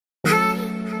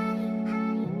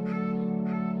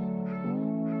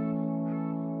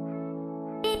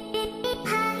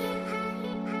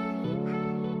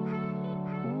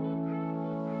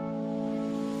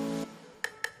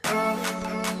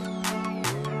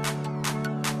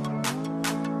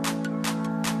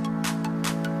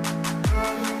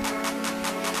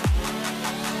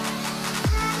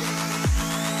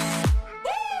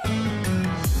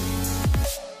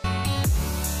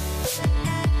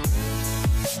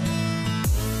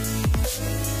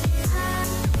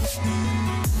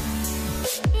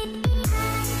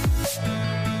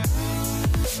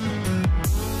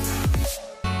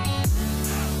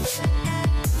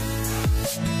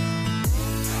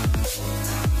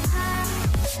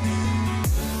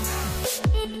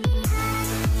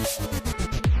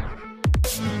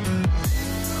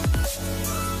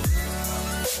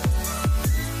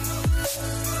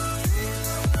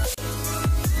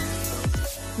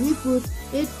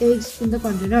8 eggs in the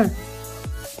container.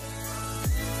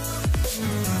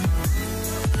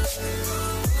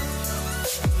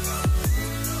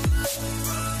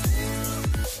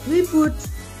 We put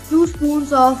 2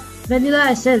 spoons of vanilla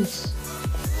essence.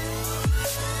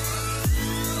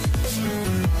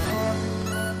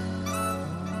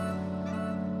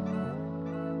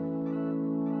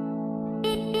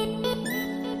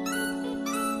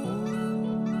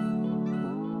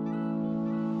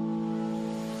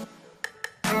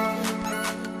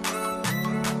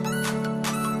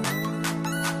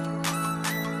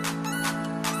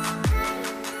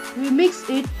 We mix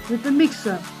it with a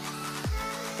mixer.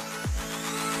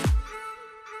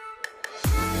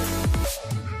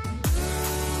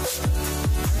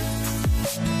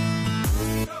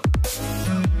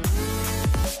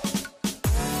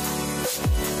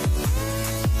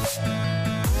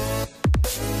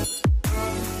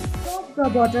 Chop the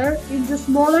butter into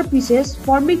smaller pieces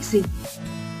for mixing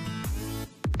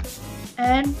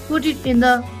and put it in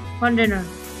the container.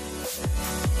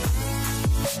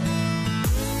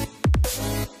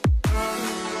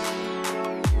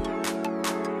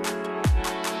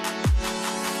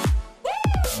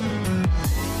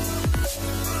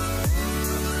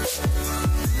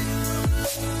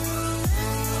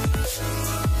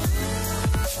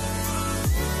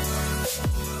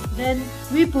 Then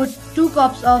we put 2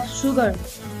 cups of sugar.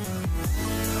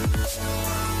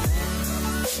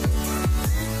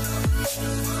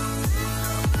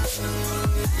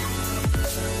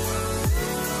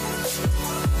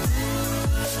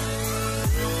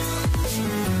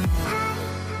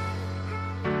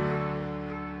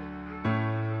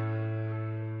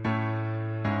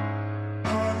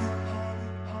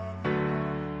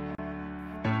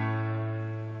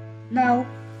 Now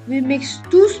we mix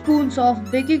 2 spoons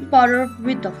of baking powder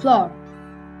with the flour.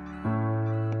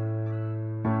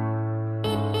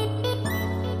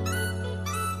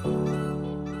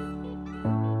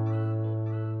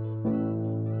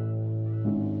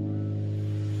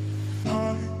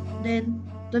 Then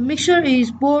the mixture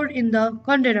is poured in the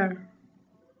container.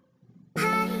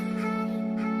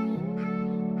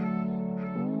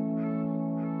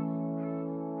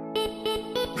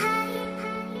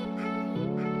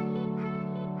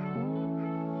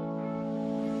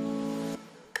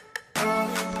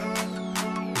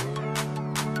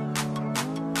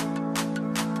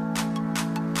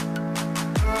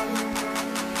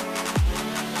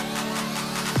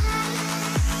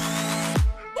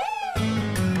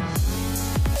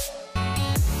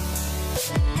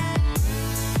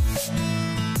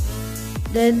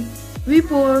 Then we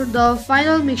pour the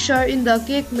final mixture in the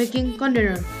cake making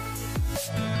container.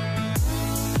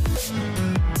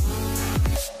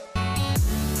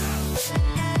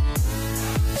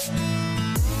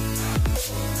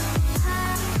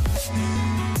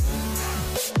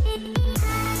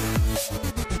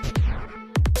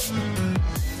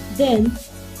 Then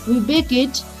we bake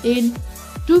it in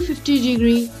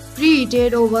 250-degree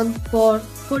preheated oven for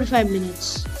 45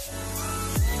 minutes.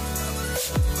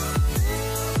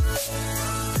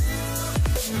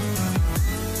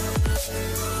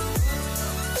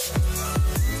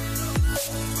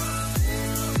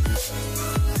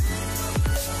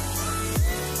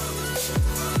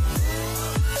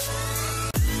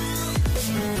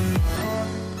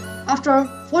 After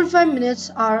 45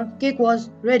 minutes, our cake was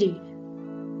ready.